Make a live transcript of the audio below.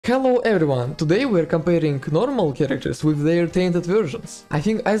Hello everyone, today we're comparing normal characters with their tainted versions. I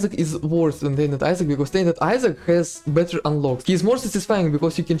think Isaac is worse than Tainted Isaac because Tainted Isaac has better unlocks. He's more satisfying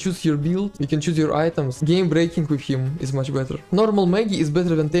because you can choose your build, you can choose your items. Game breaking with him is much better. Normal Maggie is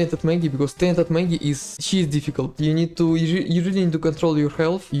better than Tainted Maggie because Tainted Maggie is difficult. You really need to control your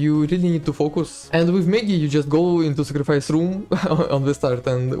health, you really need to focus. And with Maggie you just go into sacrifice room on the start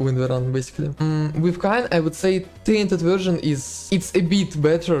and win the run basically. With Kain I would say Tainted version it's a bit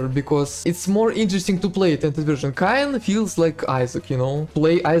better because it's more interesting to play Tainted version. Kain feels like Isaac, you know,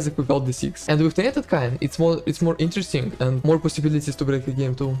 play Isaac without the 6. And with Tainted Kain, it's more interesting and more possibilities to break the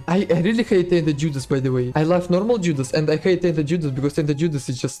game too. I really hate Tainted Judas, by the way. I love normal Judas and I hate Tainted Judas because Tainted Judas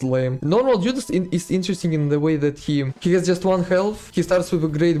is just lame. Normal Judas is interesting in the way that he has just 1 health, he starts with a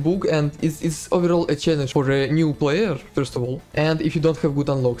great book and it's overall a challenge for a new player, first of all. And if you don't have good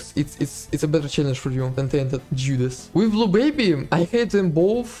unlocks, it's a better challenge for you than Tainted Judas. With Blue Baby, I hate them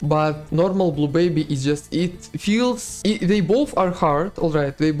both, but normal Blue Baby is just, they both are hard,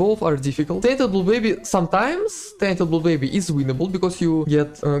 alright, they both are difficult. Tainted Blue Baby, sometimes Tainted Blue Baby is winnable because you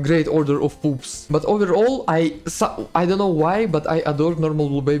get a great order of poops. But overall, I don't know why, but I adore normal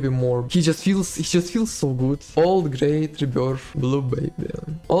Blue Baby more. He just feels so good. Old great rebirth Blue Baby.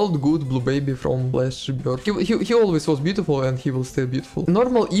 Old good Blue Baby from Flash Rebirth. He always was beautiful and he will stay beautiful.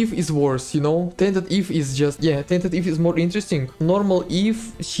 Normal Eve is worse, you know? Tainted Eve is just, yeah, Tainted Eve is more interesting. Normal Eve,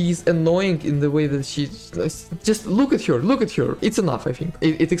 she's annoying in the way that she just look at her. It's enough, I think.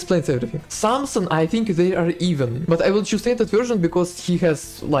 It explains everything. Samson, I think they are even, but I will choose Tainted version because he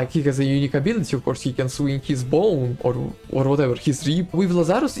has a unique ability. Of course, he can swing his bone or whatever, his rib. With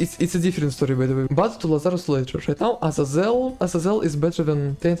Lazarus, it's a different story, by the way. But to Lazarus later. Right now, Azazel is better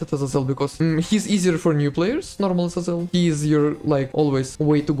than Tainted Azazel because he's easier for new players. Normal Azazel, he is your always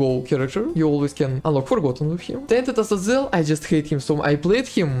way to go character. You always can unlock Forgotten with him. Tainted Azazel, I just hate him so much. I played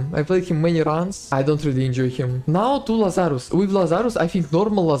him many runs. I don't really enjoy him. Now to Lazarus. With Lazarus, I think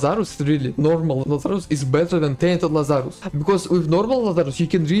normal Lazarus is better than Tainted Lazarus. Because with normal Lazarus, you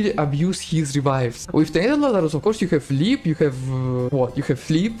can really abuse his revives. With Tainted Lazarus, of course, you have leap, you have you have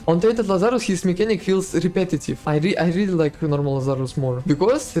flip. On Tainted Lazarus, his mechanic feels repetitive. I really like normal Lazarus more.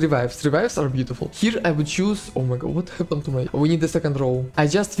 Because revives are beautiful. Here I would choose, oh my god, what happened to my, we need the second row. I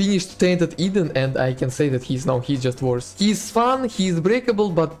just finished Tainted Eden and I can say that he's just worse. He's fun, he's breakable,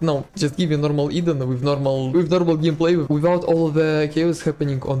 but no, just give me normal Eden with normal gameplay without all the chaos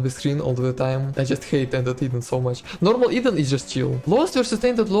happening on the screen all the time. I just hate Tainted Eden so much. Normal Eden is just chill. Lost versus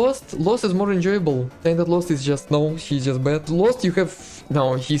Tainted Lost is more enjoyable. Tainted Lost is just, no, he's just bad. Lost you have,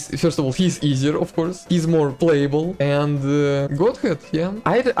 no, first of all, he's easier, of course. He's more playable. And Godhead, yeah.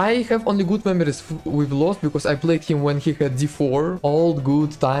 I have only good memories with Lost because I played him when he had D4. Old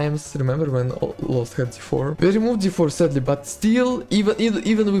good times. Remember when Lost had D4? They removed D4 sadly, but still,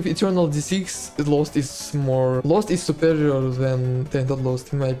 even with Eternal D6, Lost is superior than Tainted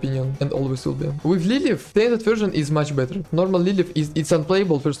Lost in my opinion, and always will be. With Lilith, Tainted version is much better. Normal Lilith it's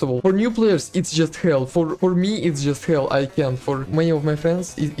unplayable, first of all. For new players, it's just hell. For me, it's just hell. I can't. For many of my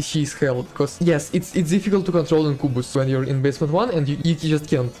friends, she's hell because yes, it's difficult to control Incubus when you're in basement 1 and you just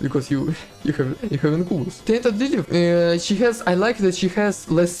can't because you have Incubus. Tainted Lilith, I like that she has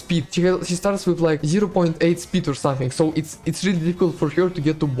less speed. She starts with like 0.8 speed or something, so it's really difficult for her to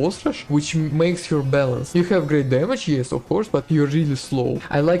get to boss rush, which makes her balance. You have great damage, yes, of course, but you're really slow.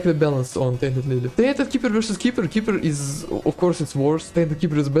 I like the balance on Tainted Lilith. Tainted Keeper versus Keeper. Keeper is, of course, it's worse. Tainted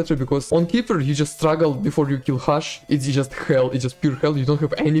Keeper is better because on Keeper you just struggle before you kill Hush. It's just hell. It's just pure hell. You don't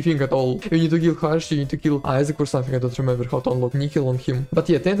have anything at all. You need to kill Hush, you need to kill Isaac or something. I don't remember how to unlock Nickel on him. But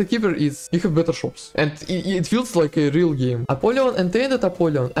yeah, Tainted Keeper is, you have better shops. And it feels like a real game. Apollyon and Tainted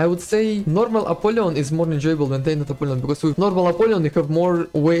Apollyon. I would say normal Apollyon is more enjoyable than Tainted Apollyon because with normal Apollyon you have more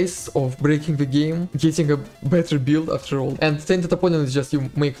ways of breaking the game, getting a better build after all. And Tainted Apollyon is just you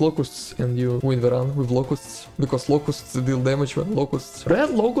make locusts and you win the run with locusts because locusts deal damage when locusts.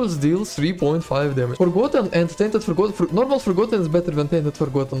 Red Locust deals 3.5 damage. Forgotten and Tainted Forgotten. Normal Forgotten is better than Tainted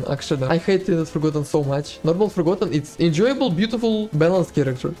Forgotten, actually. I hate Tainted Forgotten so much. Normal Forgotten, it's enjoyable, beautiful, balanced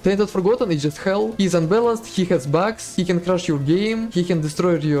character. Tainted Forgotten is just hell. He's unbalanced, he has bugs, he can crash your game, he can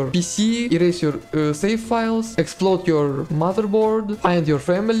destroy your PC, erase your save files, explode your motherboard, find your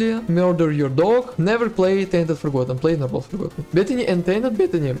family, murder your dog. Never play Tainted Forgotten, play Normal Forgotten. Bethany and Tainted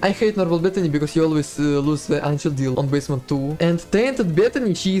Bethany. I hate Normal Bethany because you always lose the Angel deal on basement 2. And Tainted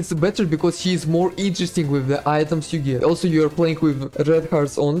Bethany, she is better because she is more interesting with the items you get. Also, you are playing with with red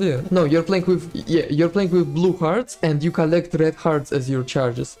hearts only. No, you're playing with, yeah, you're playing with blue hearts and you collect red hearts as your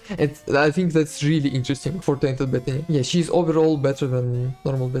charges. And I think that's really interesting for Tainted Bethany. Yeah, she's overall better than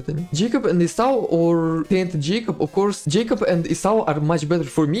normal Bethany. Jacob and Esau or Tainted Jacob, of course, Jacob and Esau are much better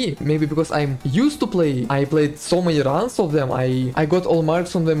for me. Maybe because I'm used to play. I played so many runs of them. I got all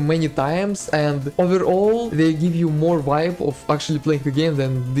marks on them many times, and overall they give you more vibe of actually playing the game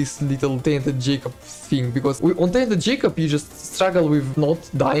than this little Tainted Jacob thing. Because on Tainted Jacob you just struggle with not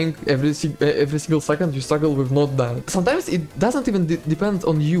dying every single second. You struggle with not dying. Sometimes it doesn't even depend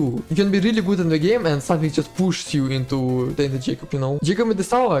on you. You can be really good in the game and something just pushes you into Tainted Jacob, you know. Jacob and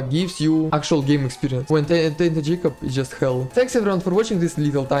Esau gives you actual game experience. When Tainted Jacob is just hell. Thanks everyone for watching this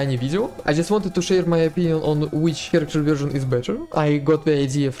little tiny video. I just wanted to share my opinion on which character version is better. I got the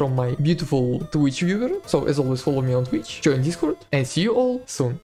idea from my beautiful Twitch viewer. So as always, follow me on Twitch, join Discord, and see you all soon.